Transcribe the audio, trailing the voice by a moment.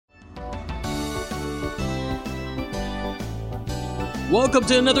Welcome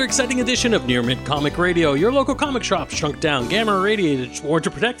to another exciting edition of Near Mint Comic Radio, your local comic shop shrunk down, gamma irradiated, sworn to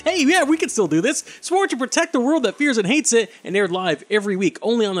protect. Hey, yeah, we can still do this. Sworn to protect the world that fears and hates it, and aired live every week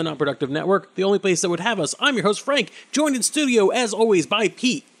only on the Non-Productive Network, the only place that would have us. I'm your host, Frank, joined in studio, as always, by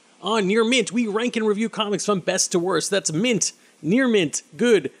Pete. On Near Mint, we rank and review comics from best to worst. That's mint, near mint,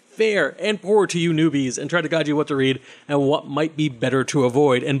 good, fair, and poor to you newbies, and try to guide you what to read and what might be better to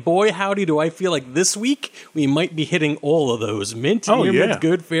avoid. And boy, howdy, do I feel like this week we might be hitting all of those. Mint, near mint,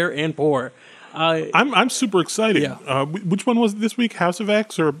 good, fair, and poor. I'm super excited. Yeah. Which one was it this week? House of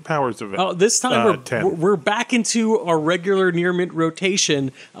X or Powers of X? This time we're back into our regular near mint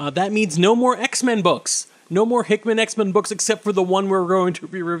rotation. That means no more X-Men books. No more Hickman X-Men books except for the one we're going to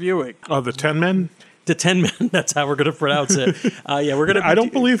be reviewing. Oh, the 10 Men? The 10 Men, that's how we're going to pronounce it. We're going to. I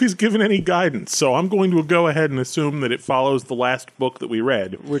don't believe he's given any guidance, so I'm going to go ahead and assume that it follows the last book that we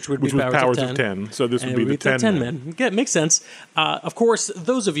read, which was Powers of 10. So this would be the 10 Men. Yeah, it makes sense. Of course,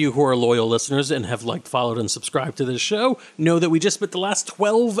 those of you who are loyal listeners and have liked, followed, and subscribed to this show know that we just spent the last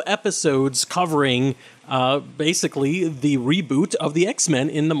 12 episodes covering basically the reboot of the X-Men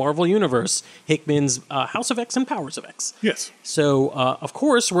in the Marvel Universe, Hickman's House of X and Powers of X. Yes. So, of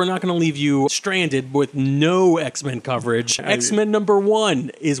course, we're not going to leave you stranded with no X-Men coverage. X-Men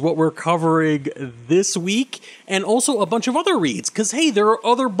 #1 is what we're covering this week, and also a bunch of other reads, because, hey, there are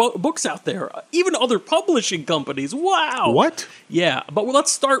other books out there, even other publishing companies. Wow! What? Yeah, but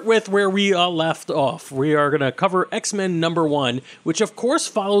let's start with where we left off. We are going to cover X-Men #1, which, of course,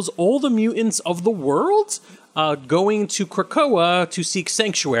 follows all the mutants of the world going to Krakoa to seek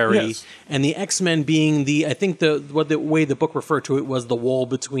sanctuary, yes. And the X-Men being the way the book referred to it was the wall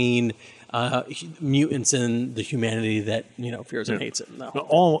between mutants and the humanity that fears and hates it. No.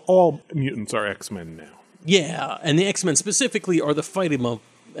 All mutants are X-Men now. Yeah, and the X-Men specifically are the fighting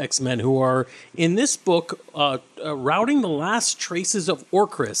X-Men who are in this book routing the last traces of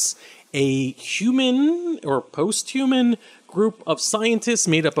Orchis, a human or post-human group of scientists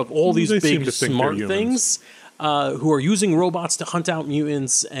made up of all these big smart things who are using robots to hunt out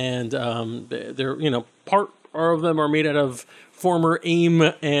mutants, and they're part of them are made out of former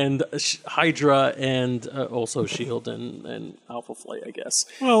AIM and Hydra and also S.H.I.E.L.D. and Alpha Flight, I guess.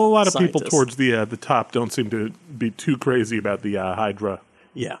 Well, a lot of people towards the top don't seem to be too crazy about the Hydra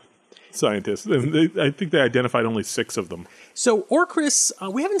scientists. And I think they identified only 6 of them. So Orchis,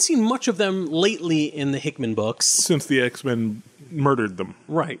 we haven't seen much of them lately in the Hickman books. Since the X-Men murdered them.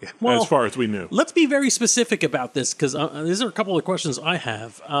 Right. Well, as far as we knew. Let's be very specific about this, because these are a couple of questions I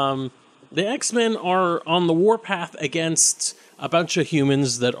have. The X-Men are on the warpath against a bunch of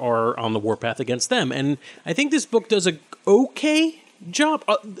humans that are on the warpath against them. And I think this book does a okay job.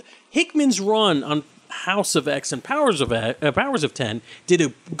 Hickman's run on House of X and Powers of 10 did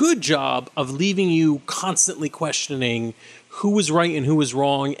a good job of leaving you constantly questioning who was right and who was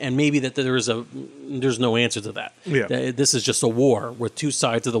wrong, and maybe that there's no answer to that. Yeah. This is just a war with two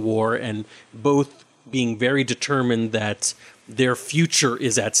sides of the war, and both being very determined that their future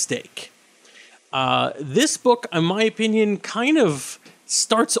is at stake. This book, in my opinion, kind of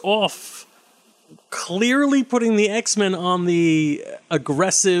starts off clearly putting the X-Men on the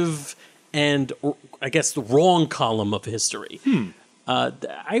aggressive and, I guess, the wrong column of history.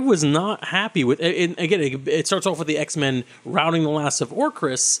 I was not happy with it. And again, it starts off with the X-Men routing the last of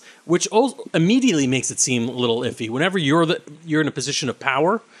Orchis, which also immediately makes it seem a little iffy. Whenever you're in a position of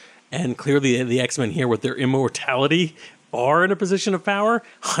power, and clearly the X-Men here with their immortality are in a position of power,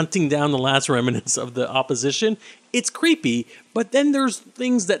 hunting down the last remnants of the opposition, it's creepy. But then there's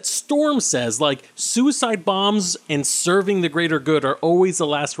things that Storm says, like suicide bombs and serving the greater good are always the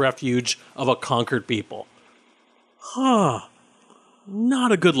last refuge of a conquered people.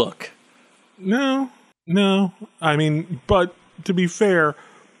 Not a good look. No. I mean, but to be fair,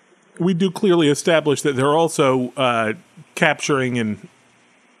 we do clearly establish that they're also capturing and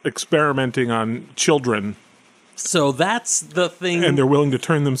experimenting on children. So that's the thing. And they're willing to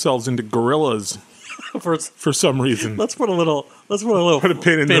turn themselves into gorillas for some reason. Let's put a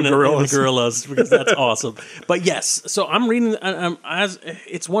pin in the gorillas because that's awesome. But yes, so I'm reading as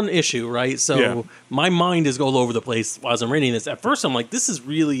it's one issue, right? So my mind is all over the place as I'm reading this. At first, I'm like, this is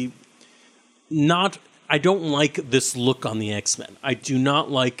really not. I don't like this look on the X-Men. I do not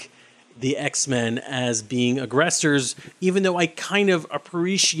like the X-Men as being aggressors, even though I kind of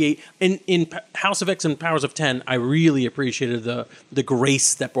appreciate in House of X and Powers of 10, I really appreciated the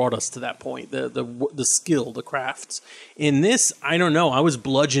grace that brought us to that point, the skill, the crafts. In this, I don't know, I was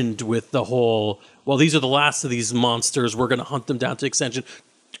bludgeoned with the whole, well, these are the last of these monsters, we're going to hunt them down to extinction,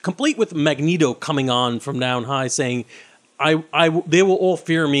 complete with Magneto coming on from down high saying, they will all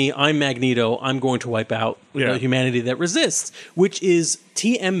fear me. I'm Magneto. I'm going to wipe out the humanity that resists, which is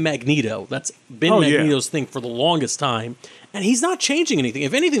TM Magneto. That's been Magneto's thing for the longest time. And he's not changing anything.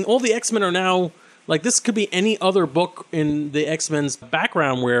 If anything, all the X-Men are now, like, this could be any other book in the X-Men's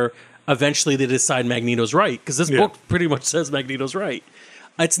background where eventually they decide Magneto's right. Because this book pretty much says Magneto's right.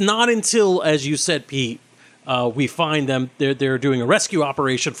 It's not until, as you said, Pete, we find them, they're doing a rescue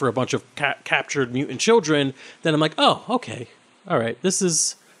operation for a bunch of captured mutant children, then I'm like, oh, okay. All right. This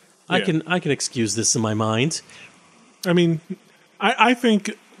is, I can excuse this in my mind. I mean, I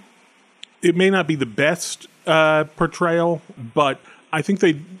think it may not be the best portrayal, but I think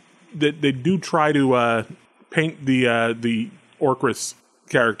they do try to paint the Orchis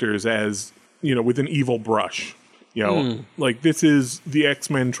characters as, with an evil brush. Like, this is the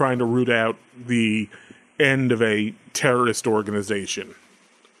X-Men trying to root out the end of a terrorist organization.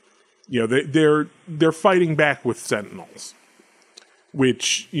 They're fighting back with Sentinels,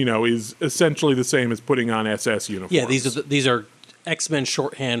 which is essentially the same as putting on SS uniforms. Yeah, these are X-Men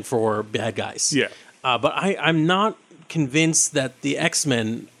shorthand for bad guys. Yeah, but I'm not convinced that the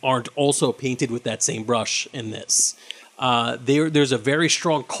X-Men aren't also painted with that same brush in this. There's a very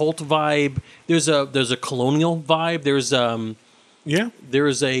strong cult vibe. There's a colonial vibe. There's a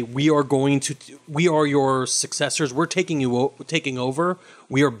we are your successors. We're taking over.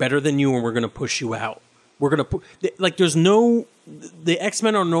 We are better than you, and we're going to push you out. We're going to the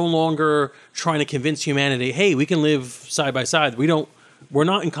X-Men are no longer trying to convince humanity, hey, we can live side by side. We're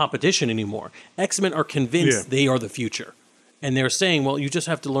not in competition anymore. X-Men are convinced they are the future, and they're saying, well, you just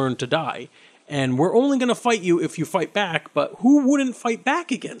have to learn to die. And we're only going to fight you if you fight back, but who wouldn't fight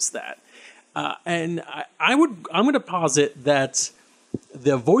back against that? And I'm going to posit that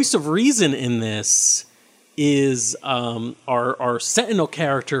the voice of reason in this is our Sentinel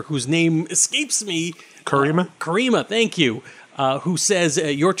character, whose name escapes me. Karima? Karima, thank you. Who says,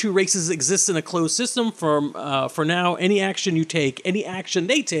 your two races exist in a closed system. For now, any action you take, any action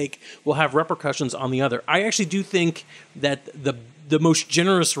they take, will have repercussions on the other. I actually do think that the most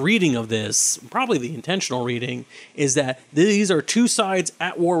generous reading of this, probably the intentional reading, is that these are two sides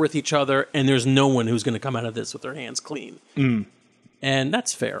at war with each other, and there's no one who's going to come out of this with their hands clean. And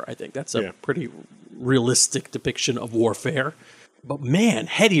that's fair, I think. That's a pretty realistic depiction of warfare. But man,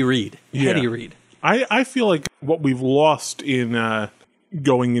 heady read. Heady read. I feel like what we've lost in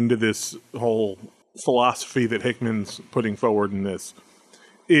going into this whole philosophy that Hickman's putting forward in this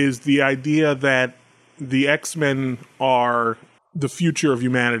is the idea that the X-Men are the future of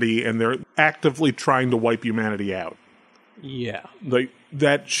humanity, and they're actively trying to wipe humanity out. Yeah. Like,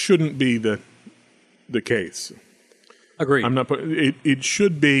 that shouldn't be the case. Agreed. I'm not it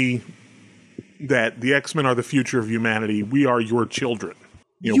should be that the X-Men are the future of humanity. We are your children.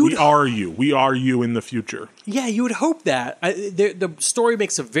 We are you. We are you in the future. Yeah, you would hope that. The story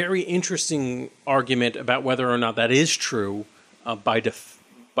makes a very interesting argument about whether or not that is true by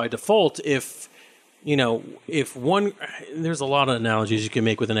default. If one, there's a lot of analogies you can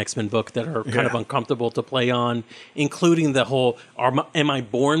make with an X-Men book that are kind of uncomfortable to play on, including the whole, am I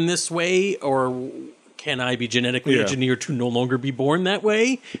born this way, or can I be genetically engineered to no longer be born that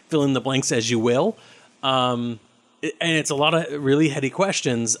way? Fill in the blanks as you will. And it's a lot of really heady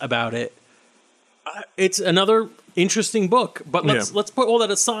questions about it. It's another interesting book, but let's put all that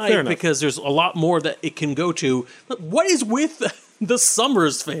aside because there's a lot more that it can go to. But what is with the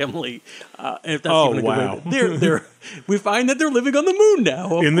Summers family? If that's even a good way. We find that they're living on the moon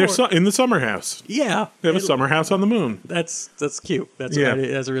now. In the summer house. Yeah, they have a summer house on the moon. That's cute.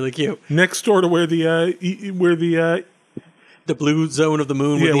 That's really cute. Next door to where the blue zone of the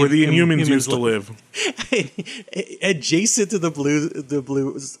moon, where the Inhumans used to live, adjacent to the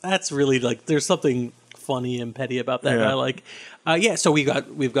blue. That's really there's something funny and petty about that. I like. So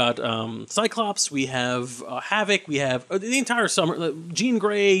we've got Cyclops, we have Havoc, we have the entire Summer, Jean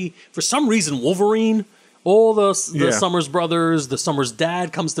Grey, for some reason Wolverine, all the Summers brothers. The Summers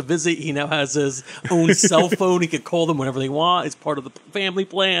dad comes to visit. He now has his own cell phone. He can call them whenever they want. It's part of the family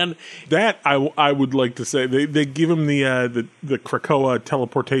plan. That I would like to say they give him the Krakoa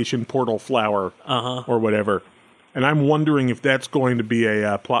teleportation portal flower or whatever, and I'm wondering if that's going to be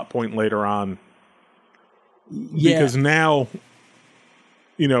a plot point later on. Because now,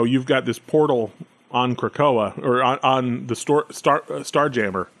 you've got this portal on Krakoa, or on the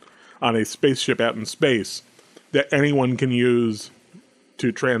Starjammer, on a spaceship out in space, that anyone can use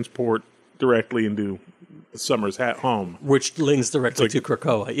to transport directly into Summers' home. Which links directly to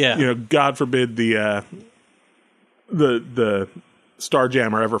Krakoa, yeah. God forbid the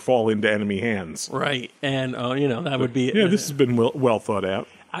Starjammer ever fall into enemy hands. Right, and, that would be... this has been well thought out.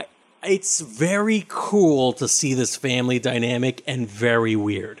 It's very cool to see this family dynamic and very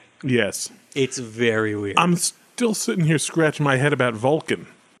weird. Yes. It's very weird. I'm still sitting here scratching my head about Vulcan.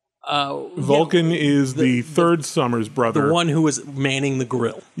 Vulcan is the third Summers brother. The one who was manning the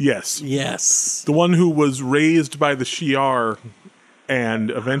grill. Yes. Yes. The one who was raised by the Shi'ar and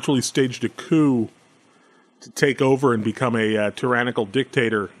eventually staged a coup to take over and become a tyrannical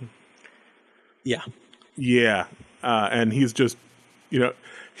dictator. Yeah. Yeah. And he's just,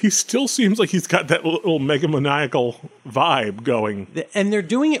 he still seems like he's got that little megamaniacal vibe going. And they're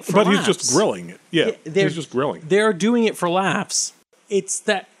doing it for laughs. But he's just grilling it. Yeah, he's just grilling. They're doing it for laughs. It's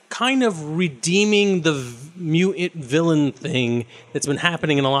that kind of redeeming the mutant villain thing that's been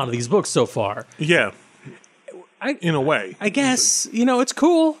happening in a lot of these books so far. Yeah. In a way. I guess, it's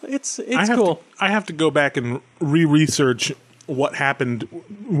cool. It's cool. I have to go back and re-research what happened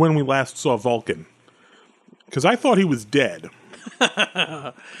when we last saw Vulcan. Because I thought he was dead.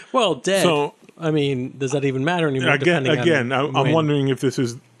 Well, dead. So, I mean, does that even matter anymore? I'm wondering if this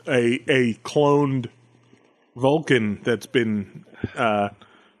is a cloned Vulcan that's been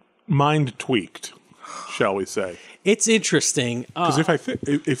mind tweaked, shall we say? It's interesting because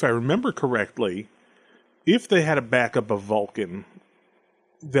if I remember correctly, if they had a backup of Vulcan,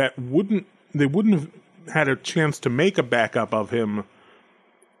 they wouldn't have had a chance to make a backup of him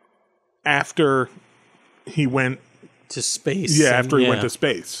after he went to space. Yeah, after he went to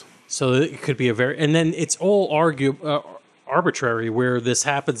space. So it could be and then it's all arbitrary where this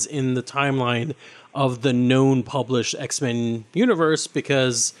happens in the timeline of the known published X-Men universe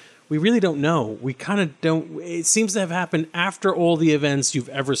because we really don't know. We kind of don't. It seems to have happened after all the events you've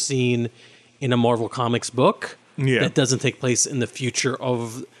ever seen in a Marvel Comics book. Yeah. That doesn't take place in the future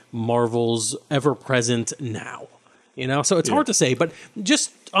of Marvel's ever-present now. So it's hard to say, but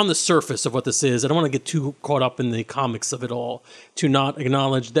just on the surface of what this is, I don't want to get too caught up in the comics of it all to not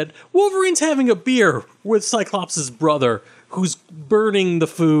acknowledge that Wolverine's having a beer with Cyclops' brother who's burning the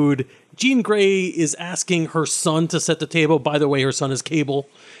food. Jean Grey is asking her son to set the table. By the way, her son is Cable.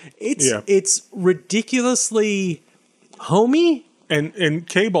 It's ridiculously homey. And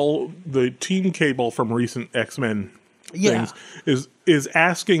Cable, the Team Cable from recent X-Men things, is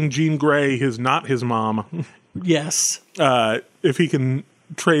asking Jean Grey, not his mom, yes, if he can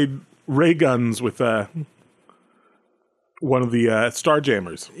trade ray guns with one of the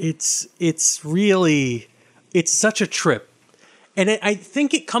Starjammers. It's such a trip. And I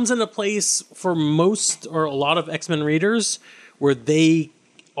think it comes into place for most or a lot of X-Men readers where they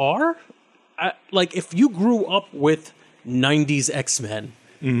are. Like, if you grew up with 90s X-Men,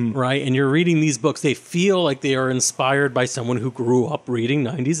 right, and you're reading these books, they feel like they are inspired by someone who grew up reading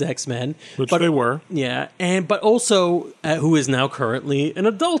 90s X-Men. Which they were. Yeah, but also who is now currently an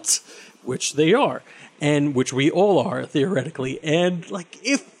adult, which they are, and which we all are, theoretically. And, like,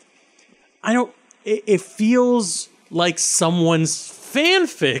 it feels like someone's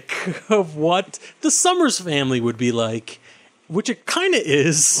fanfic of what the Summers family would be like, which it kind of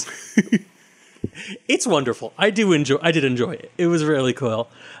is. It's wonderful. I did enjoy it. It was really cool.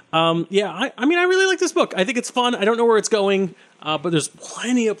 I really like this book. I think it's fun. I don't know where it's going, but there's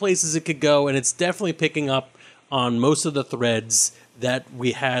plenty of places it could go, and it's definitely picking up on most of the threads that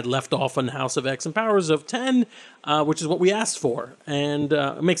we had left off on House of X and Powers of 10, which is what we asked for. And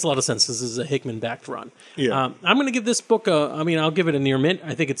it makes a lot of sense. This is a Hickman-backed run. Yeah. I'm going to give this book I'll give it a near mint.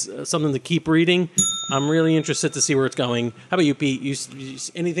 I think it's something to keep reading. I'm really interested to see where it's going. How about you, Pete? You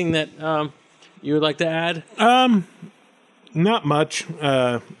anything that you would like to add? Not much.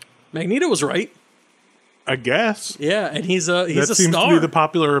 Magneto was right. I guess. Yeah, and he's a star. That seems to be the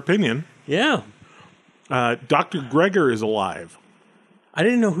popular opinion. Yeah. Dr. Gregor is alive. I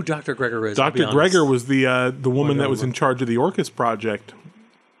didn't know who Dr. Gregor is. Dr. Gregor was the woman that was in charge of the Orcus project.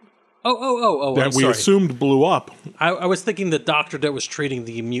 Oh! That we assumed blew up. I was thinking the doctor that was treating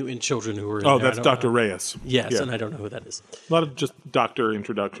the mutant children who were in there. That's Dr. Reyes. Yes, and I don't know who that is. A lot of just doctor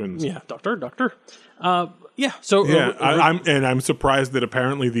introductions. Yeah, doctor. I'm surprised that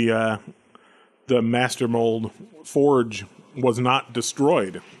apparently the Master Mold Forge was not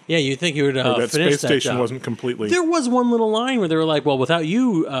destroyed. Yeah, you think you would that finish space station job. Wasn't completely. There was one little line where they were like, "Well, without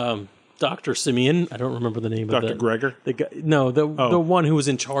you, Dr. Simeon," I don't remember the name of Dr. Gregor. The guy, the one who was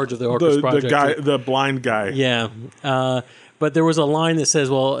in charge of the Orcus project. The blind guy. Yeah, but there was a line that says,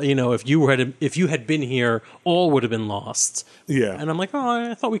 "Well, if you had been here, all would have been lost." Yeah, and I'm like,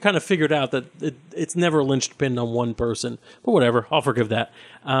 "Oh, I thought we kind of figured out that it's never linchpinned on one person." But whatever, I'll forgive that.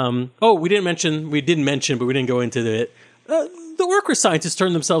 We didn't mention, but we didn't go into it. The Orcus scientists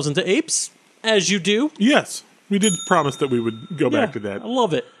turned themselves into apes, as you do. Yes, we did promise that we would go back to that. I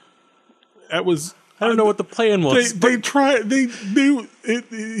love it. That was I don't know what the plan was. They knew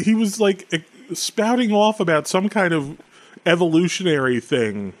it. He was like spouting off about some kind of evolutionary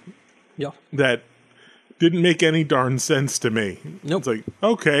thing Yeah. that didn't make any darn sense to me. Nope. It's like,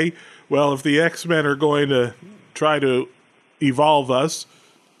 okay, well, if the X-Men are going to try to evolve us,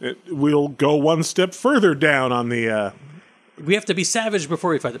 we'll go one step further down on the... We have to be savage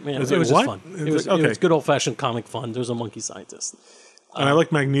before we fight it. Man, it was just fun. It was good old-fashioned comic fun. There was a monkey scientist. And I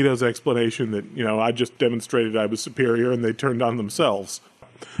like Magneto's explanation that, I just demonstrated I was superior and they turned on themselves.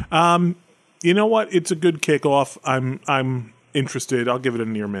 You know what? It's a good kickoff. I'm interested. I'll give it a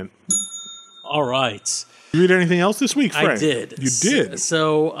near mint. All right. You read anything else this week, Frank? I did. You did?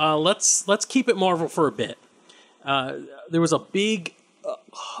 So let's keep it Marvel for a bit. There was a big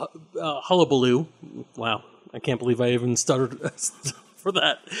hullabaloo. Wow. I can't believe I even stuttered for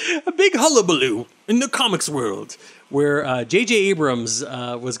that. A big hullabaloo in the comics world where J.J. Abrams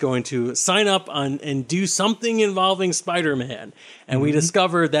was going to sign up on and do something involving Spider-Man. And we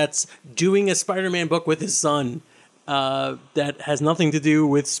discovered that's doing a Spider-Man book with his son that has nothing to do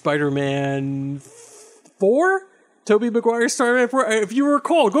with Spider-Man 4? Tobey Maguire's Spider-Man 4? If you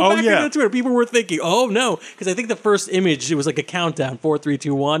recall, go back into Twitter. People were thinking, oh no, because I think the first image, it was like a countdown, 4, 3,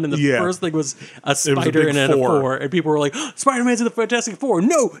 2, 1, and the first thing was a spider and a 4. And people were like, oh, Spider-Man's in the Fantastic Four.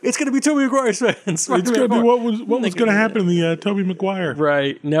 No, it's going to be Tobey Maguire's Spider-Man. It's going to be what was going to happen in the Tobey Maguire.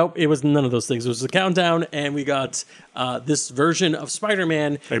 Right. Nope, it was none of those things. It was a countdown, and we got this version of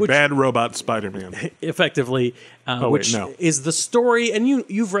Spider-Man. Bad robot Spider-Man. Effectively, which is the story, and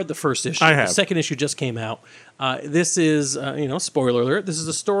you've read the first issue. I have. The second issue just came out. This is, spoiler alert, this is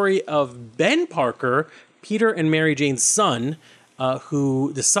the story of Ben Parker, Peter and Mary Jane's son,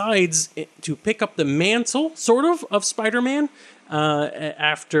 who decides to pick up the mantle, sort of Spider-Man,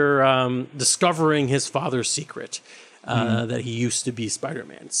 after discovering his father's secret, that he used to be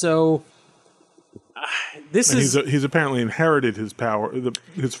Spider-Man. So... he's apparently inherited his power,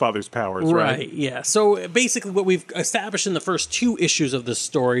 his father's powers, right? Right, yeah. So basically what we've established in the first 2 issues of this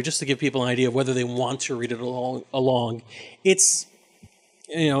story, just to give people an idea of whether they want to read it along, it's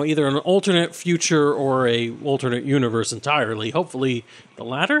either an alternate future or a alternate universe entirely, hopefully the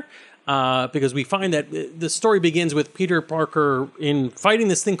latter. Because we find that the story begins with Peter Parker in fighting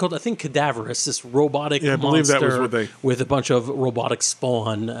this thing called, I think, Cadaverous, this robotic monster, I believe that was with a bunch of robotic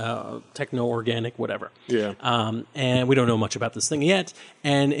spawn, techno-organic, whatever. Yeah. And we don't know much about this thing yet.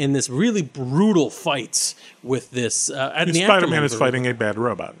 And in this really brutal fight with this... Spider-Man is fighting a bad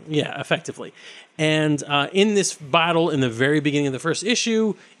robot. Yeah, effectively. And in this battle, in the very beginning of the first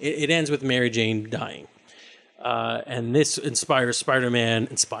issue, it ends with Mary Jane dying. And this inspires Spider-Man.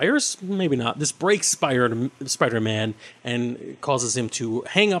 Inspires? Maybe not. This breaks Spider-Man and causes him to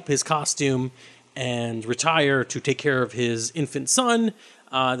hang up his costume and retire to take care of his infant son.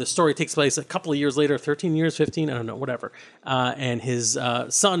 The story takes place a couple of years later, 13 years, 15, I don't know, whatever. And his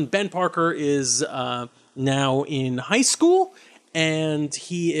son, Ben Parker, is now in high school. And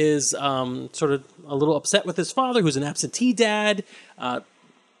he is sort of a little upset with his father, who's an absentee dad.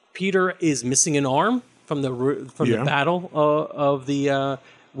 Peter is missing an arm from the battle of the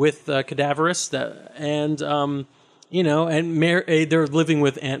with Cadaverous, and they're living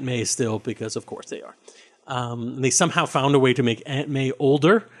with Aunt May still because of course they are. They somehow found a way to make Aunt May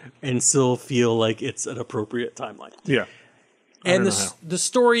older and still feel like it's an appropriate timeline. Yeah, and the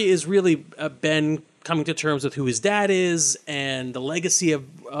story is really Ben coming to terms with who his dad is and the legacy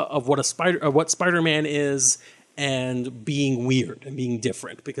of what Spider-Man is. And being weird and being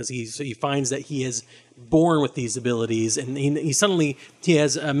different because he finds that he is born with these abilities and he suddenly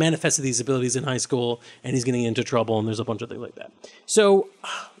has manifested these abilities in high school and he's getting into trouble and there's a bunch of things like that. So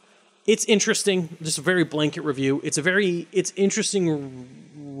it's interesting, just a very blanket review. It's interesting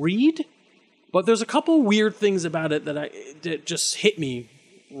read, but there's a couple weird things about it that just hit me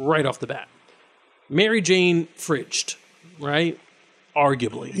right off the bat. Mary Jane fridged, right?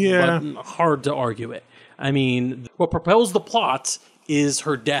 Arguably, but hard to argue it. I mean, what propels the plot is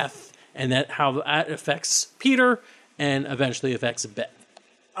her death, and how that affects Peter and eventually affects Ben.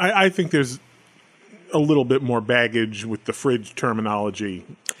 I think there's a little bit more baggage with the fridge terminology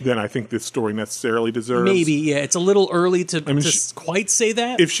than I think this story necessarily deserves. Maybe, yeah. It's a little early to quite say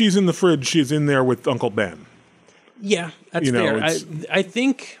that. If she's in the fridge, she's in there with Uncle Ben. Yeah, that's fair. I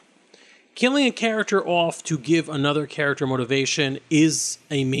think... killing a character off to give another character motivation is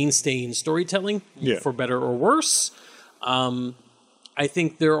a mainstay in storytelling, for better or worse. I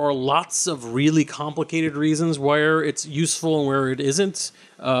think there are lots of really complicated reasons where it's useful and where it isn't,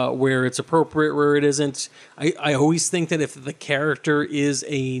 where it's appropriate, where it isn't. I always think that if the character is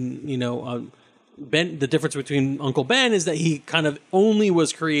Ben, the difference between Uncle Ben is that he kind of only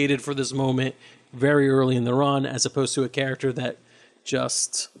was created for this moment very early in the run, as opposed to a character that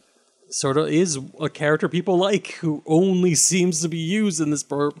just sort of is a character people like, who only seems to be used in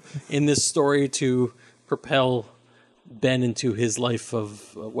this story to propel Ben into his life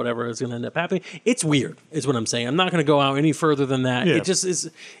of whatever is going to end up happening. It's weird, is what I'm saying. I'm not going to go out any further than that. Yeah. It just is.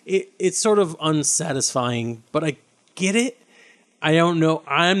 It's sort of unsatisfying, but I get it. I don't know.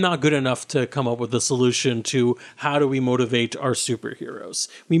 I'm not good enough to come up with a solution to how do we motivate our superheroes.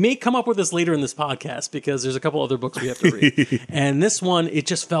 We may come up with this later in this podcast because there's a couple other books we have to read. And this one, it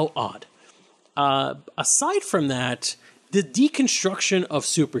just felt odd. Aside from that, the deconstruction of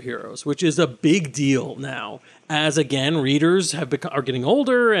superheroes, which is a big deal now, as again, readers are getting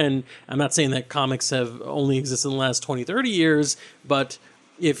older, and I'm not saying that comics have only existed in the last 20, 30 years, but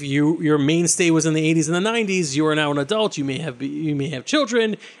if your mainstay was in the 80s and the 90s, you are now an adult, you may have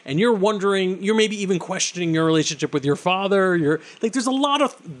children, and you're wondering, you're maybe even questioning your relationship with your father. There's a lot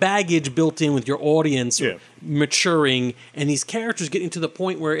of baggage built in with your audience maturing, and these characters getting to the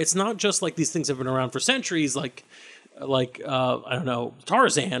point where it's not just like these things have been around for centuries, like I don't know,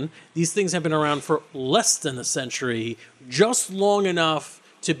 Tarzan. These things have been around for less than a century, just long enough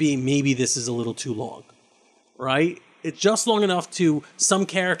to be maybe this is a little too long, right? It's just long enough to some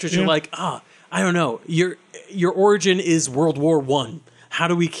characters you're like, I don't know. Your origin is World War I. How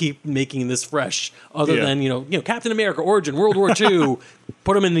do we keep making this fresh? Other than Captain America origin, World War II,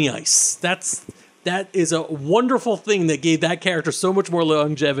 put him in the ice. That is a wonderful thing that gave that character so much more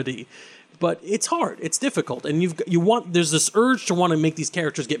longevity. But it's hard. It's difficult, and there's this urge to want to make these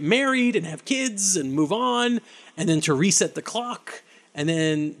characters get married and have kids and move on, and then to reset the clock. And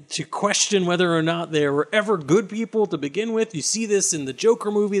then to question whether or not they were ever good people to begin with. You see this in the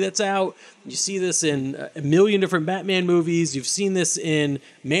Joker movie that's out. You see this in a million different Batman movies. You've seen this in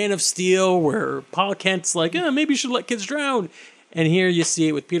Man of Steel, where Pa Kent's like, maybe you should let kids drown. And here you see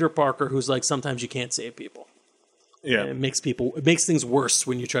it with Peter Parker, who's like, sometimes you can't save people. Yeah. And it makes things worse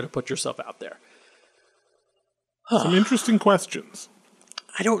when you try to put yourself out there. Some interesting questions.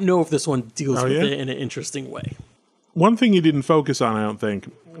 I don't know if this one deals with it in an interesting way. One thing you didn't focus on, I don't think,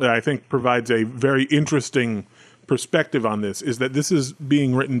 that I think provides a very interesting perspective on this, is that this is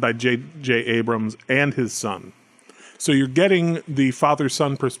being written by J.J. Abrams and his son. So you're getting the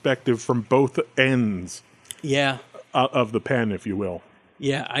father-son perspective from both ends of the pen, if you will.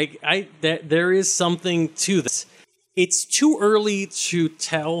 Yeah, there is something to this. It's too early to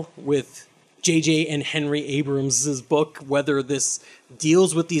tell with J.J. and Henry Abrams' book whether this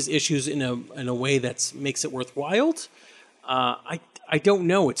deals with these issues in a way that makes it worthwhile. I don't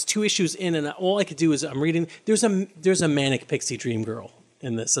know. It's 2 issues in, and all I could do is I'm reading. There's a manic pixie dream girl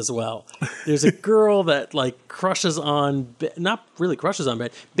in this as well. There's a girl that crushes on not really crushes on Ben.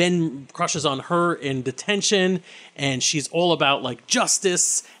 Ben crushes on her in detention, and she's all about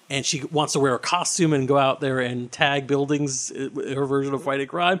justice. And she wants to wear a costume and go out there and tag buildings, her version of fighting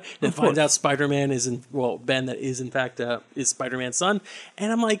crime. And finds out Spider-Man Ben that is in fact is Spider-Man's son.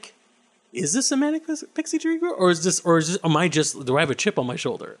 And I'm like, is this a manic pixie dream girl? Or do I have a chip on my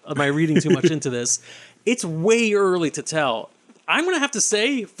shoulder? Am I reading too much into this? It's way early to tell. I'm going to have to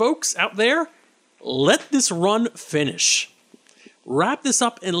say, folks out there, let this run finish. Wrap this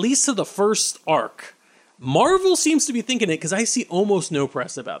up at least to the first arc. Marvel seems to be thinking it because I see almost no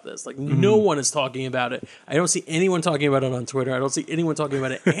press about this. No one is talking about it. I don't see anyone talking about it on Twitter. I don't see anyone talking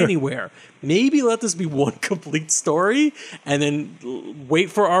about it anywhere. Maybe let this be one complete story and then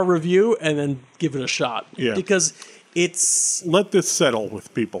wait for our review and then give it a shot. Yeah. Because let this settle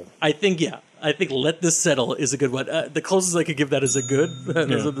with people. I think let this settle is a good one. The closest I could give that is a good.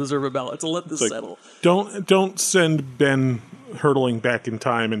 Doesn't deserve a ballot. So let this settle. Don't send Ben hurtling back in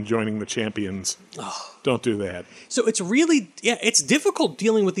time and joining the champions. Don't do that. So it's really, it's difficult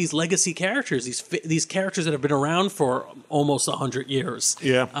dealing with these legacy characters, these characters that have been around for almost 100 years.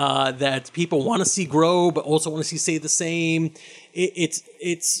 Yeah. That people want to see grow, but also want to see stay the same.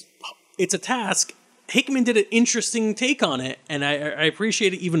 It's a task. Hickman did an interesting take on it, and I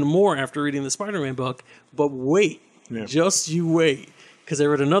appreciate it even more after reading the Spider-Man book. But wait, just you wait, because I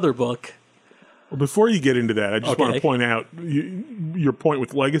read another book. Well, before you get into that, I just want to point out your point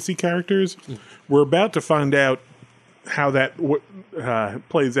with legacy characters. We're about to find out how that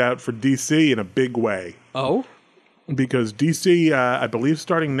plays out for DC in a big way. Oh? Because DC, I believe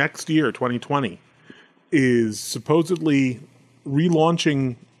starting next year, 2020, is supposedly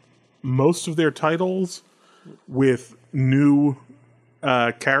relaunching most of their titles with new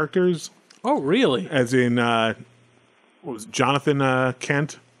characters. Oh, really? As in, Jonathan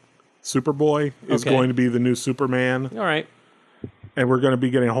Kent? Superboy is going to be the new Superman. All right. And we're going to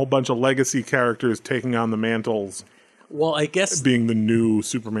be getting a whole bunch of legacy characters taking on the mantles Well, I guess being the new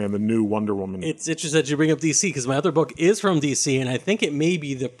Superman, the new Wonder Woman. it's interesting that you bring up DC, because my other book is from DC, and I think it may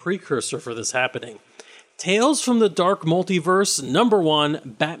be the precursor for this happening. Tales from the Dark Multiverse,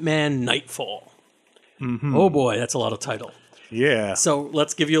 #1, Batman Nightfall. Mm-hmm. Oh boy, that's a lot of title. Yeah. So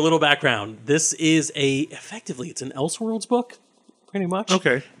let's give you a little background. This is effectively, it's an Elseworlds book, pretty much.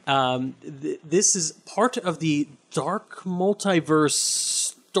 Okay. This is part of the Dark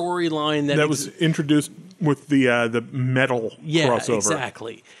Multiverse storyline that was introduced with the metal crossover.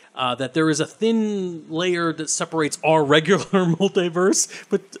 Exactly. That there is a thin layer that separates our regular multiverse,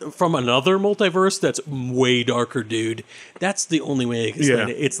 but from another multiverse that's way darker, dude. That's the only way I can explain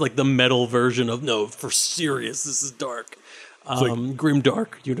it. It's like the metal version of, no, for serious, this is dark. Grim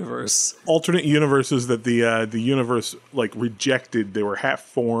dark universe. Alternate universes that the universe like rejected. They were half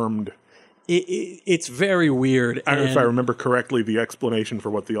formed. It's very weird. If I remember correctly, the explanation for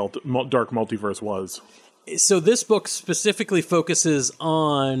what the dark multiverse was. So this book specifically focuses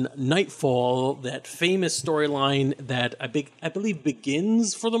on Nightfall, that famous storyline that I believe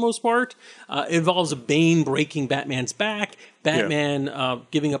begins, for the most part. It involves Bane breaking Batman's back, Batman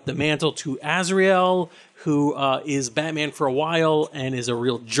giving up the mantle to Azrael, who is Batman for a while and is a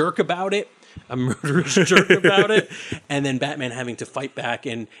real jerk about it. A murderous jerk about it, and then Batman having to fight back.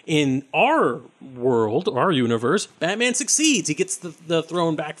 And in our world, our universe, Batman succeeds. He gets the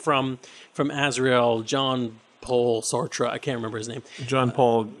throne back from Azrael. John Paul Sartre, I can't remember his name. John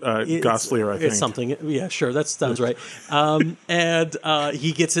Paul Gosselaar, I think. It's something. Yeah, sure, that sounds right. And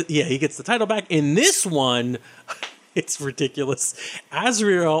he gets it. Yeah, he gets the title back. In this one, it's ridiculous.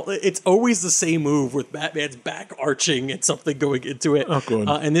 Azrael, it's always the same move with Batman's back arching and something going into it. Oh, good.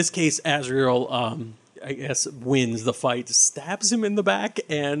 In this case, Azrael, I guess, wins the fight, stabs him in the back,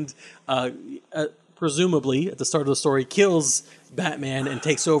 and presumably, at the start of the story, kills Batman and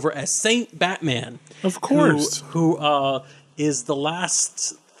takes over as Saint Batman. Of course. Who is the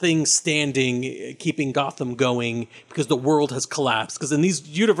last thing standing, keeping Gotham going, because the world has collapsed. Because in these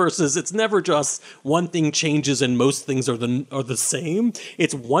universes, it's never just one thing changes and most things are the same.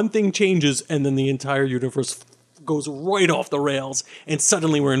 It's one thing changes and then the entire universe goes right off the rails, and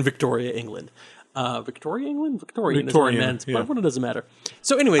suddenly we're in Victoria, England. Victorian is what I meant, but it doesn't matter.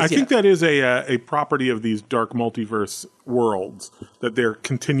 So anyways, I think that is a property of these dark multiverse worlds, that they're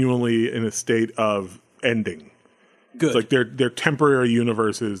continually in a state of ending. Good. It's like they're temporary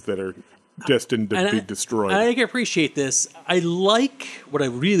universes that are destined to be destroyed. I appreciate this. What I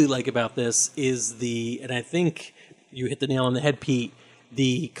really like about this is and I think you hit the nail on the head, Pete,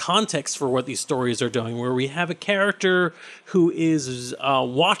 the context for what these stories are doing, where we have a character who is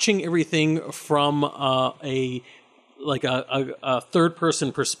watching everything from a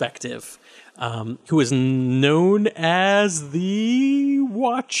third-person perspective, who is known as the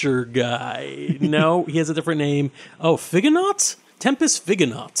Watcher guy. No, he has a different name. Oh, Figonaut? Tempest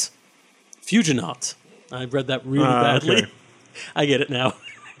Figonaut. Fugonaut. I read that really badly. Okay. I get it now.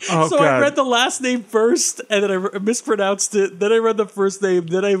 Oh, so God. I read the last name first, and then I mispronounced it. Then I read the first name.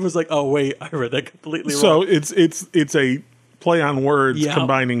 Then I was like, "Oh wait, I read that completely wrong." So it's a play on words,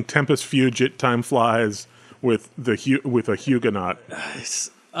 combining Tempest Fugit, Time Flies, with a Huguenot,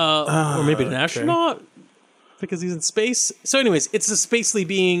 or maybe an astronaut, because he's in space. So, anyways, it's a spacely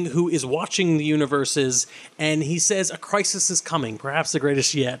being who is watching the universes, and he says a crisis is coming, perhaps the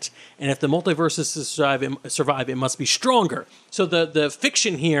greatest yet. And if the multiverses survive, it must be stronger. So the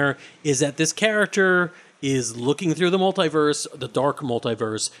fiction here is that this character is looking through the multiverse, the dark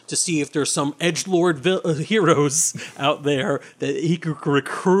multiverse, to see if there's some edgelord heroes out there that he could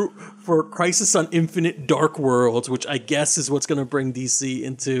recruit for Crisis on Infinite Dark Worlds, which I guess is what's going to bring DC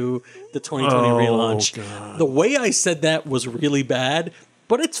into the 2020 relaunch. God. The way I said that was really bad,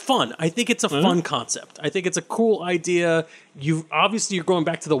 but it's fun. I think it's a fun concept. I think it's a cool idea. You're going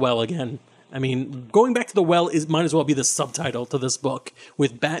back to the well again. I mean, going back to the well might as well be the subtitle to this book,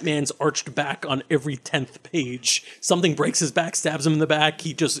 with Batman's arched back on every 10th page. Something breaks his back, stabs him in the back.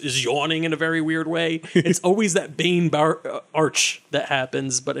 He just is yawning in a very weird way. It's always that Bane arch that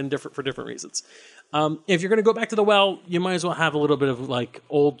happens, but for different reasons. If you're going to go back to the well, you might as well have a little bit of like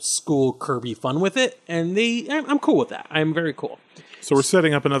old school Kirby fun with it, and I'm cool with that. I'm very cool. So we're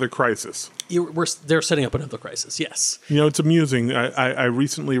setting up another crisis. They're setting up another crisis. Yes. You know, it's amusing. I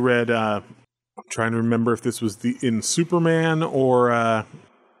recently read. I'm trying to remember if this was in Superman or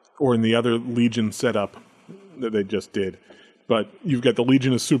in the other Legion setup that they just did. But you've got the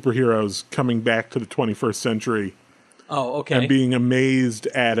Legion of Superheroes coming back to the 21st century. Oh, okay. And being amazed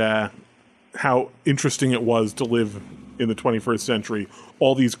at how interesting it was to live in the 21st century.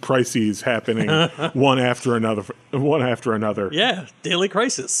 All these crises happening one after another. Yeah, daily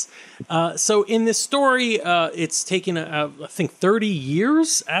crisis. So in this story, it's taken, I think, 30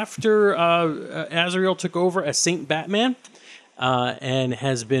 years after Azrael took over as Saint Batman and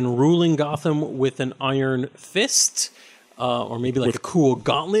has been ruling Gotham with an iron fist. Or maybe like a cool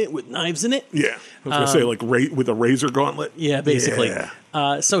gauntlet with knives in it. Yeah, I was going to say like with a razor gauntlet. Yeah, basically.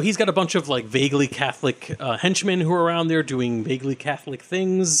 Yeah. So he's got a bunch of like vaguely Catholic henchmen who are around there doing vaguely Catholic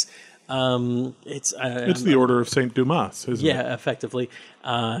things. It's the Order of Saint Dumas, isn't it? Yeah, effectively.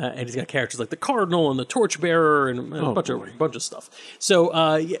 And he's got characters like the Cardinal and the Torchbearer and a bunch of stuff. So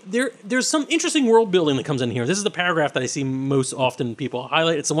there's some interesting world building that comes in here. This is the paragraph that I see most often people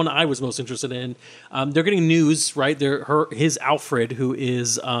highlight. It's the one I was most interested in. They're getting news, right? His Alfred, who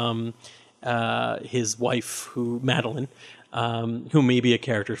is his wife, Madeline, who may be a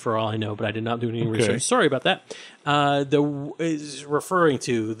character for all I know, but I did not do any research. Sorry about that. Is referring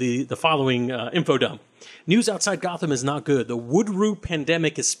to the following info dump. News outside Gotham is not good. The Woodrue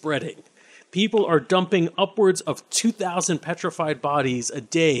pandemic is spreading. People are dumping upwards of 2,000 petrified bodies a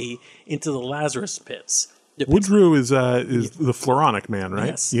day into the Lazarus pits. Woodrue is the Floronic man, right?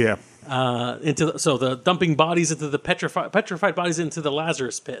 Yes. Yeah. The dumping bodies into the petrified bodies into the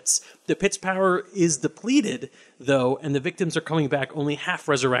Lazarus pits. The pit's power is depleted, though, and the victims are coming back only half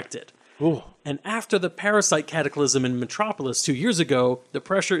resurrected. Ooh. And after the parasite cataclysm in Metropolis 2 years ago, the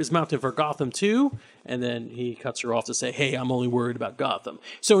pressure is mounting for Gotham too. And then he cuts her off to say, "Hey, I'm only worried about Gotham."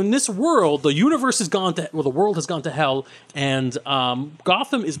 So in this world, the universe has gone to the world has gone to hell, and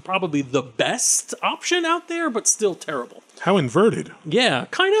Gotham is probably the best option out there, but still terrible. How inverted? Yeah,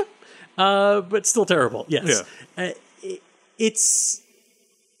 kind of, but still terrible. Yes, yeah. It's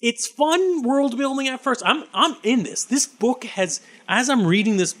fun world building at first. I'm in this. This book has, as I'm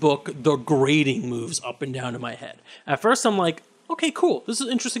reading this book, the grading moves up and down in my head. At first, I'm like, okay, cool. This is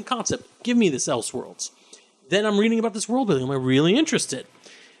an interesting concept. Give me this Elseworlds. Then I'm reading about this world building. I'm really interested.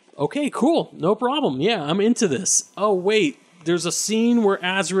 Okay, cool. No problem. Yeah, I'm into this. Oh, wait. There's a scene where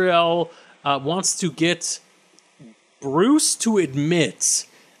Azrael wants to get Bruce to admit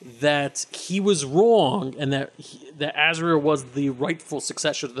that he was wrong and that Azrael was the rightful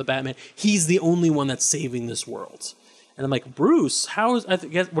successor to the Batman. He's the only one that's saving this world. And I'm like, Bruce,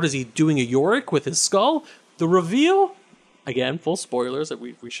 what is he doing, a Yorick with his skull? The reveal, again, full spoilers, that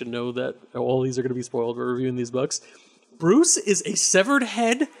we should know that all these are going to be spoiled. We're reviewing these books. Bruce is a severed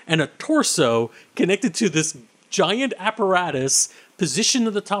head and a torso connected to this giant apparatus positioned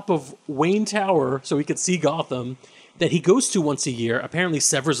at the top of Wayne Tower so he could see Gotham, that he goes to once a year, apparently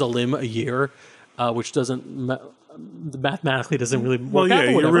severs a limb a year, which mathematically doesn't really work out. Well,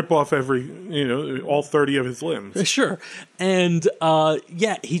 yeah, you rip off all 30 of his limbs. Sure. And,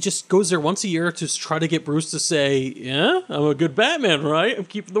 he just goes there once a year to try to get Bruce to say, yeah, I'm a good Batman, right? I'm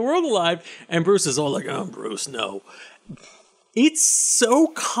keeping the world alive. And Bruce is all like, oh, Bruce, no. It's so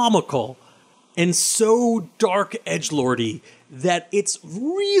comical and so dark edgelordy that it's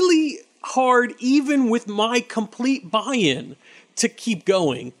really hard, even with my complete buy-in, to keep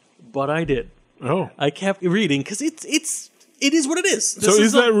going, but I did. Oh, I kept reading because it is what it is. So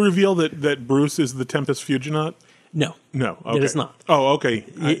is that reveal that Bruce is the Tempest Fuginet? No, okay. It is not. Oh, okay.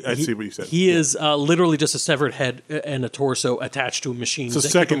 I see what you said. He is literally just a severed head and a torso attached to a machine. It's a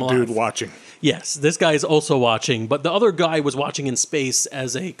second dude watching. Yes, this guy is also watching, but the other guy was watching in space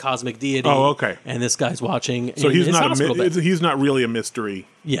as a cosmic deity. Oh, okay. And this guy's watching. So he's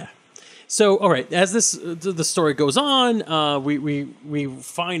Yeah. So, all right, as the story goes on, we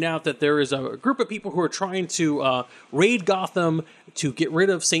find out that there is a group of people who are trying to raid Gotham to get rid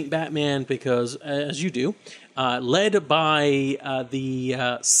of Saint Batman because, as you do, led by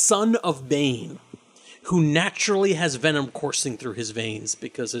the son of Bane, who naturally has venom coursing through his veins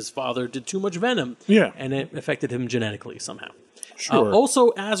because his father did too much venom, and it affected him genetically somehow. Sure.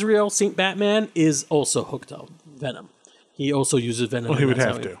 Also, Azrael, Saint Batman, is also hooked up venom. He also uses venom. Well, he would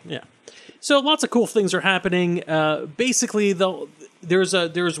have to. Yeah. So lots of cool things are happening. Basically,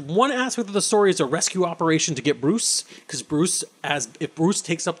 there's one aspect of the story is a rescue operation to get Bruce, because if Bruce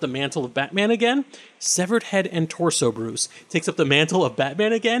takes up the mantle of Batman again, severed head and torso Bruce takes up the mantle of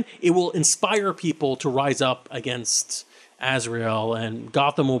Batman again, it will inspire people to rise up against Azrael, and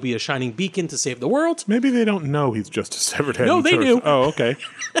Gotham will be a shining beacon to save the world. Maybe they don't know he's just a severed head. No, they knew. Oh, okay.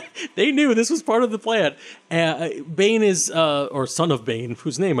 They knew this was part of the plan. Bane is, or son of Bane,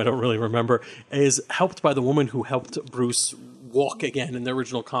 whose name I don't really remember, is helped by the woman who helped Bruce walk again in the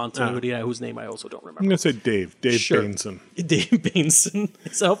original continuity, whose name I also don't remember. I'm going to say Dave Sure. Baneson. Dave Baneson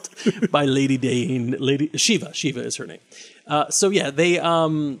is helped by Lady Dane. Shiva is her name. They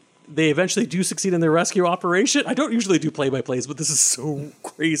they eventually do succeed in their rescue operation. I don't usually do play-by-plays, but this is so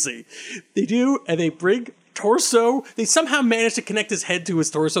crazy. They do, and they bring Torso. They somehow manage to connect his head to his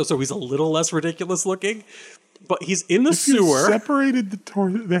torso so he's a little less ridiculous looking. But he's in the sewer. You separated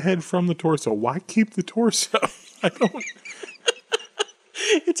the head from the torso. Why keep the torso? I don't...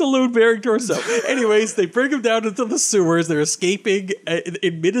 It's a load-bearing torso. Anyways, they bring him down into the sewers. They're escaping.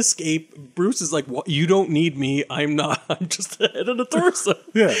 In mid-escape, Bruce is like, "What? You don't need me. I'm not. I'm just the head and a torso."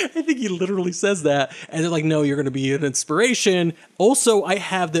 Yeah. I think he literally says that. And they're like, "No, you're going to be an inspiration. Also, I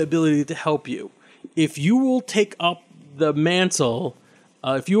have the ability to help you. If you will take up the mantle,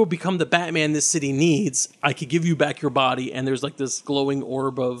 if you will become the Batman this city needs, I could give you back your body." And there's like this glowing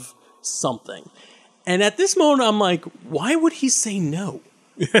orb of something. And at this moment, I'm like, why would he say no?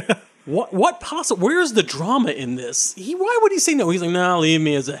 What possible? Where's the drama in this? Why would he say no? He's like, "No, leave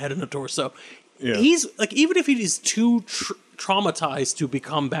me as a head and a torso." Yeah. He's like, even if he's too traumatized to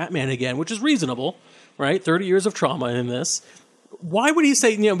become Batman again, which is reasonable, right? 30 years of trauma in this. Why would he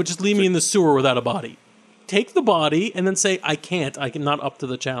say, but just leave me in the sewer without a body? Take the body and then say, I can't. I'm not up to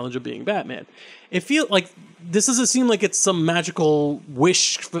the challenge of being Batman. It feels like this doesn't seem like it's some magical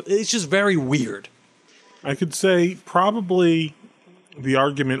wish. It's just very weird. I could say probably the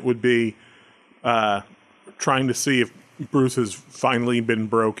argument would be trying to see if Bruce has finally been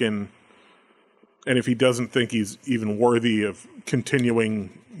broken and if he doesn't think he's even worthy of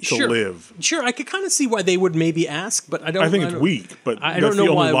continuing to live. Sure, I could kind of see why they would maybe ask, but I think it's weak, but I don't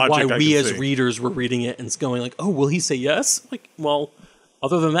know why we as readers were reading it and it's going like, oh, will he say yes? Like, well,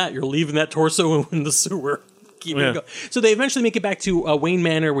 other than that, you're leaving that torso in the sewer. So they eventually make it back to Wayne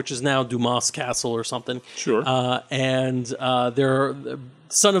Manor, which is now Dumas Castle or something. Sure. And they're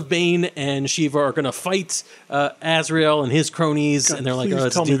Son of Bane and Shiva are going to fight Azrael and his cronies, and they're like,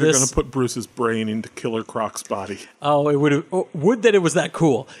 "Let's do this." They're going to put Bruce's brain into Killer Croc's body. Oh, it would that it was that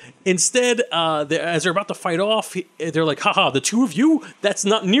cool. Instead, as they're about to fight off, they're like, "Haha, the two of you? That's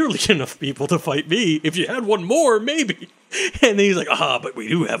not nearly enough people to fight me. If you had one more, maybe." And then he's like, but we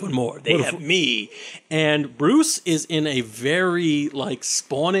do have one more. They have me. And Bruce is in a very,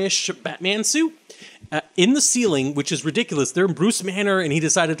 Spawnish Batman suit in the ceiling, which is ridiculous. They're in Bruce Manor, and he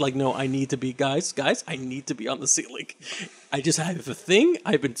decided, no, I need to be, guys, I need to be on the ceiling. I just have a thing.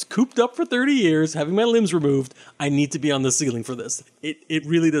 I've been cooped up for 30 years, having my limbs removed. I need to be on the ceiling for this. It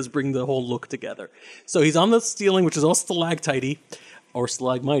really does bring the whole look together. So he's on the ceiling, which is all stalactitey, or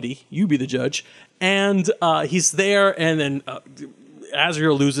stalagmitey. You be the judge. And he's there, and then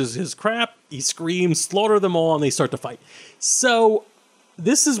Azrael loses his crap. He screams, slaughter them all, and they start to fight. So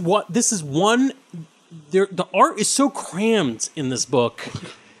the art is so crammed in this book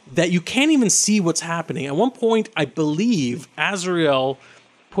that you can't even see what's happening. At one point, I believe Azrael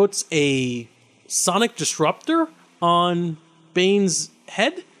puts a sonic disruptor on Bane's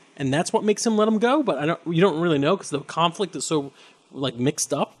head, and that's what makes him let him go. But you don't really know because the conflict is so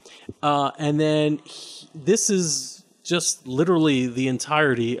mixed up. And then this is just literally the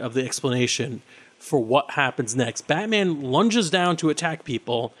entirety of the explanation for what happens next. Batman lunges down to attack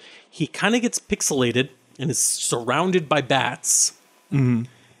people. He kind of gets pixelated and is surrounded by bats. Mm-hmm.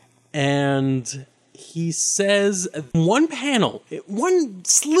 And he says, one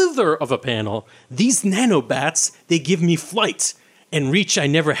slither of a panel, "These nanobats, they give me flight and reach I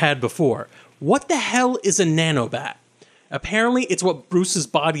never had before." What the hell is a nanobat? Apparently, it's what Bruce's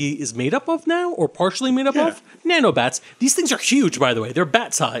body is made up of now, or partially made up of. Nanobats. These things are huge, by the way. They're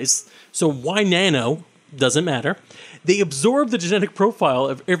bat-sized. So why nano? Doesn't matter. They absorb the genetic profile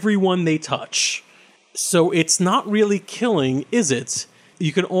of everyone they touch. So it's not really killing, is it?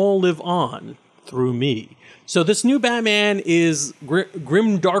 You can all live on through me. So this new Batman is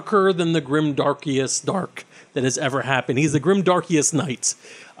grim darker than the grim darkiest dark that has ever happened. He's the grim darkiest knight.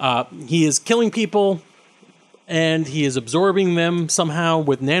 He is killing people, and he is absorbing them somehow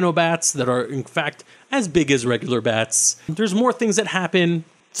with nanobats that are, in fact, as big as regular bats. There's more things that happen.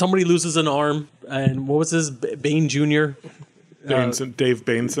 Somebody loses an arm, and what was his? Bane Jr.? Dave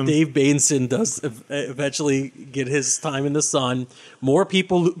Baneson. Dave Baneson does eventually get his time in the sun. More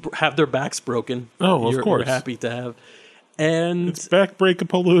people have their backs broken. Oh, of course. You're happy to have. And it's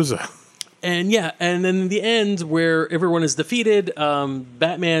Backbreakapalooza. And and then in the end, where everyone is defeated,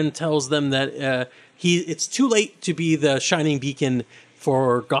 Batman tells them that it's too late to be the shining beacon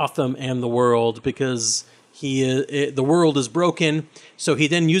for Gotham and the world because the world is broken. So he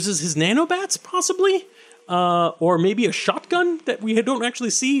then uses his nanobats, possibly, or maybe a shotgun that we don't actually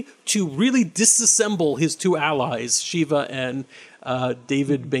see, to really disassemble his two allies, Shiva and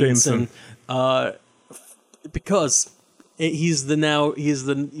David Baneson, because He's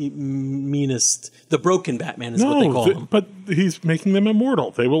the meanest, the broken Batman is what they call him. But he's making them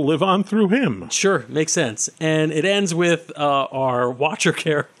immortal. They will live on through him. Sure, makes sense. And it ends with our Watcher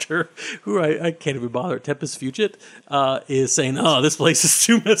character, who I can't even bother, Tempest Fugit, is saying, "Oh, this place is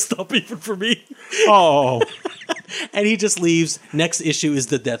too messed up even for me." Oh. And he just leaves. Next issue is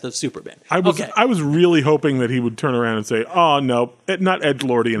the death of Superman. I was really hoping that he would turn around and say, "Oh no, not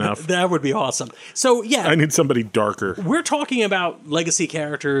edgelordy enough." That would be awesome. So yeah, I need somebody darker. We're talking about legacy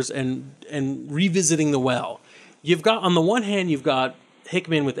characters and revisiting the well. You've got, on the one hand, you've got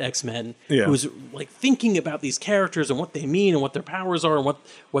Hickman with X-Men, who's like thinking about these characters and what they mean and what their powers are and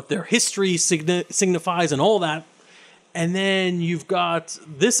what their history signifies and all that. And then you've got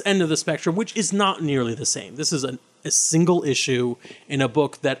this end of the spectrum, which is not nearly the same. This is a single issue in a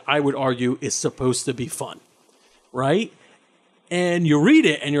book that I would argue is supposed to be fun, right? And you read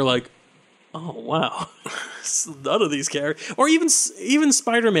it and you're like, oh wow, none of these characters, or even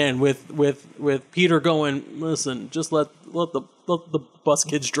Spider-Man with Peter going, listen, just let the bus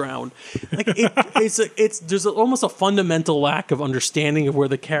kids drown. Like there's almost a fundamental lack of understanding of who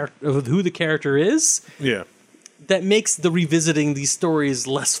the character is. Yeah. That makes the revisiting these stories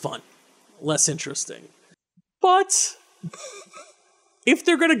less fun, less interesting. But if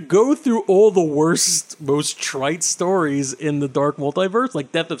they're going to go through all the worst, most trite stories in the Dark Multiverse,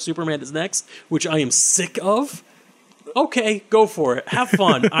 like Death of Superman is next, which I am sick of, okay, go for it. Have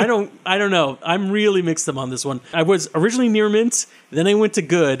fun. I don't know. I'm really mixed up on this one. I was originally near mint, then I went to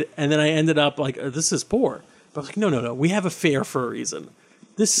good, and then I ended up like, this is poor. But I was like, no. We have a fair for a reason.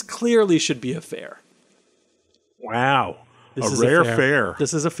 This clearly should be a fair. Wow. This is a rare fair.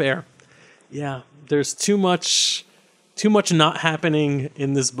 This is a fair. Yeah. There's too much not happening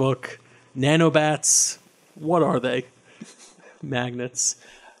in this book. Nanobats. What are they? Magnets.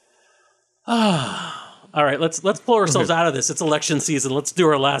 All right, let's pull ourselves out of this. It's election season. Let's do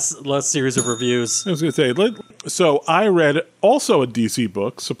our last series of reviews. I was going to say, so I read also a DC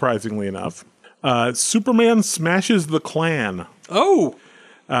book, surprisingly enough. Superman Smashes the Klan. Oh!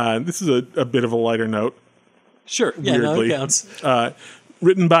 This is a bit of a lighter note. Sure. Yeah, weirdly. No, it counts.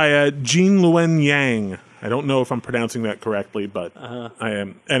 Written by Jean Luen Yang. I don't know if I'm pronouncing that correctly, but I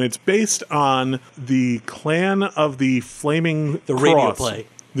am. And it's based on the Clan of the Flaming Cross. Radio play.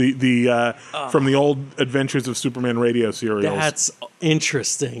 From the old Adventures of Superman radio serials. That's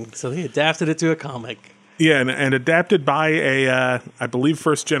interesting. So they adapted it to a comic. Yeah, and adapted by a, I believe,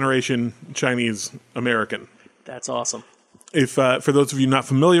 first-generation Chinese American. That's awesome. If for those of you not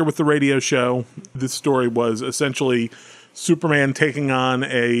familiar with the radio show, this story was essentially Superman taking on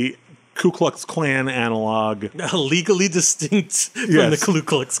a Ku Klux Klan analog, legally distinct from the Ku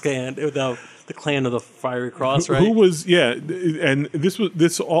Klux Klan, the Clan of the Fiery Cross, right? Who was and this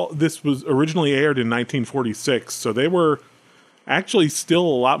was originally aired in 1946, so they were actually still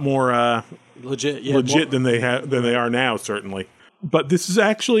a lot more legit than they are now, certainly. But this is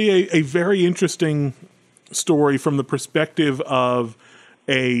actually a very interesting story from the perspective of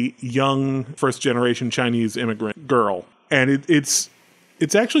a young first-generation Chinese immigrant girl. And it's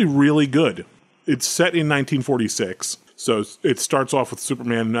actually really good. It's set in 1946, so it starts off with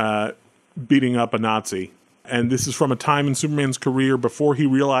Superman beating up a Nazi. And this is from a time in Superman's career before he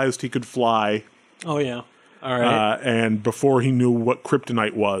realized he could fly. Oh, yeah. All right. And before he knew what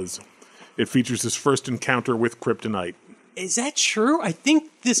kryptonite was. It features his first encounter with kryptonite. Is that true? I think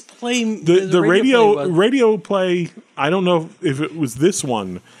this play... The radio play, I don't know if it was this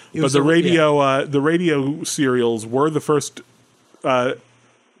one, but the radio serials were the first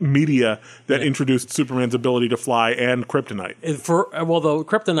media that introduced Superman's ability to fly and kryptonite. The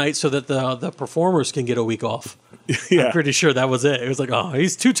kryptonite so that the performers can get a week off. Yeah. I'm pretty sure that was it. It was like, oh,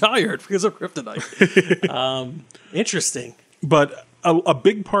 he's too tired because of kryptonite. Interesting. But a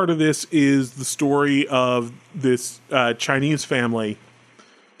big part of this is the story of this Chinese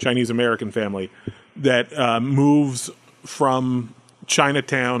American family, that moves from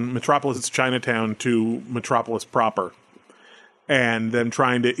Metropolis Chinatown to Metropolis proper, and then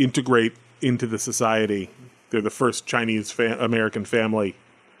trying to integrate into the society. They're the first Chinese American family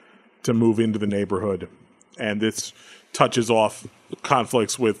to move into the neighborhood, and this touches off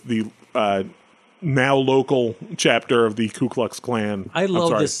conflicts with the now local chapter of the Ku Klux Klan. I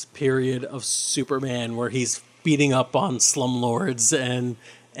love this period of Superman where he's beating up on slumlords and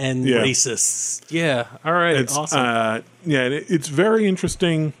racists. Yeah, all right, it's awesome. It's very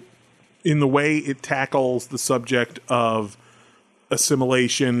interesting in the way it tackles the subject of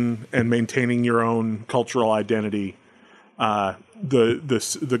assimilation and maintaining your own cultural identity.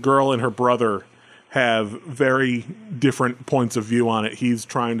 The girl and her brother have very different points of view on it. He's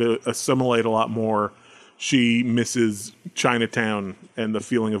trying to assimilate a lot more. she misses Chinatown and the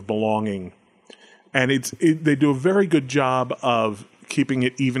feeling of belonging. And they do a very good job of keeping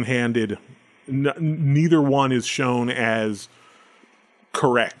it even-handed. Neither one is shown as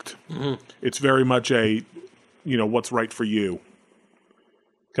correct. Mm-hmm. It's very much a, what's right for you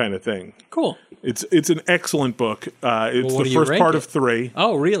kind of thing. Cool. It's an excellent book. It's the first part of 3.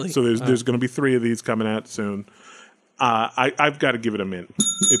 Oh, really? So there's going to be 3 of these coming out soon. I've got to give it a mint.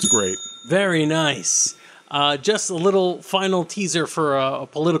 It's great. Very nice. Just a little final teaser for a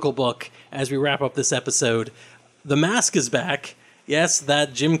political book as we wrap up this episode. The Mask is back. Yes,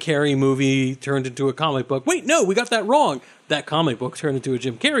 that Jim Carrey movie turned into a comic book. Wait, no, we got that wrong. That comic book turned into a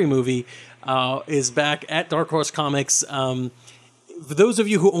Jim Carrey movie is back at Dark Horse Comics. For those of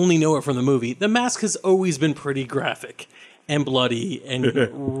you who only know it from the movie, The Mask has always been pretty graphic and bloody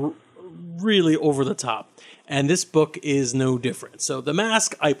and really over the top. And this book is no different. So The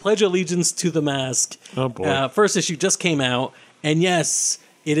Mask, I pledge allegiance to The Mask. Oh, boy. First issue just came out. And yes,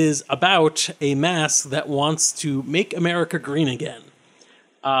 it is about a mask that wants to make America green again.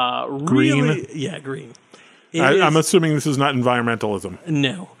 Green? Yeah, green. I'm assuming this is not environmentalism.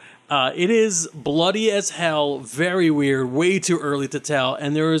 No. It is bloody as hell, very weird, way too early to tell.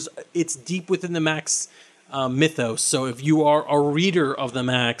 And it's deep within the Max mythos. So if you are a reader of the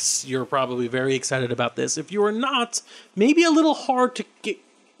Max, you're probably very excited about this. If you are not, maybe a little hard to get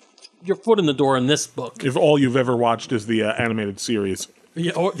your foot in the door in this book. If all you've ever watched is the animated series.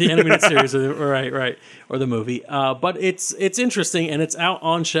 Yeah, or the animated series, right, or the movie. But it's interesting, and it's out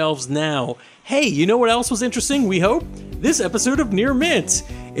on shelves now. Hey, you know what else was interesting, we hope? This episode of Near Mint.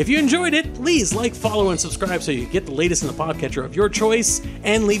 If you enjoyed it, please like, follow, and subscribe so you get the latest in the podcatcher of your choice,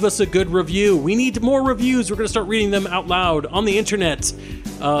 and leave us a good review. We need more reviews. We're going to start reading them out loud on the internet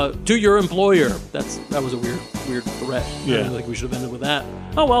to your employer. That was a weird threat. Yeah. I feel like we should have ended with that.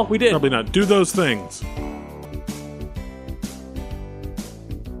 Oh, well, we did. Probably not. Do those things.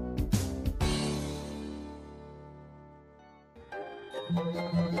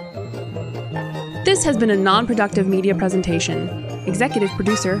 This has been a non-productive media presentation. Executive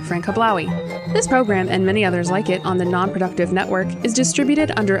producer, Frank Hablawi. This program and many others like it on the Non-Productive Network is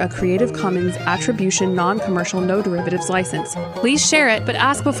distributed under a Creative Commons Attribution Non-Commercial No Derivatives license. Please share it, but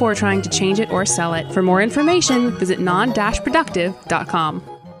ask before trying to change it or sell it. For more information, visit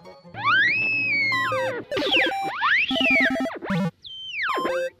non-productive.com.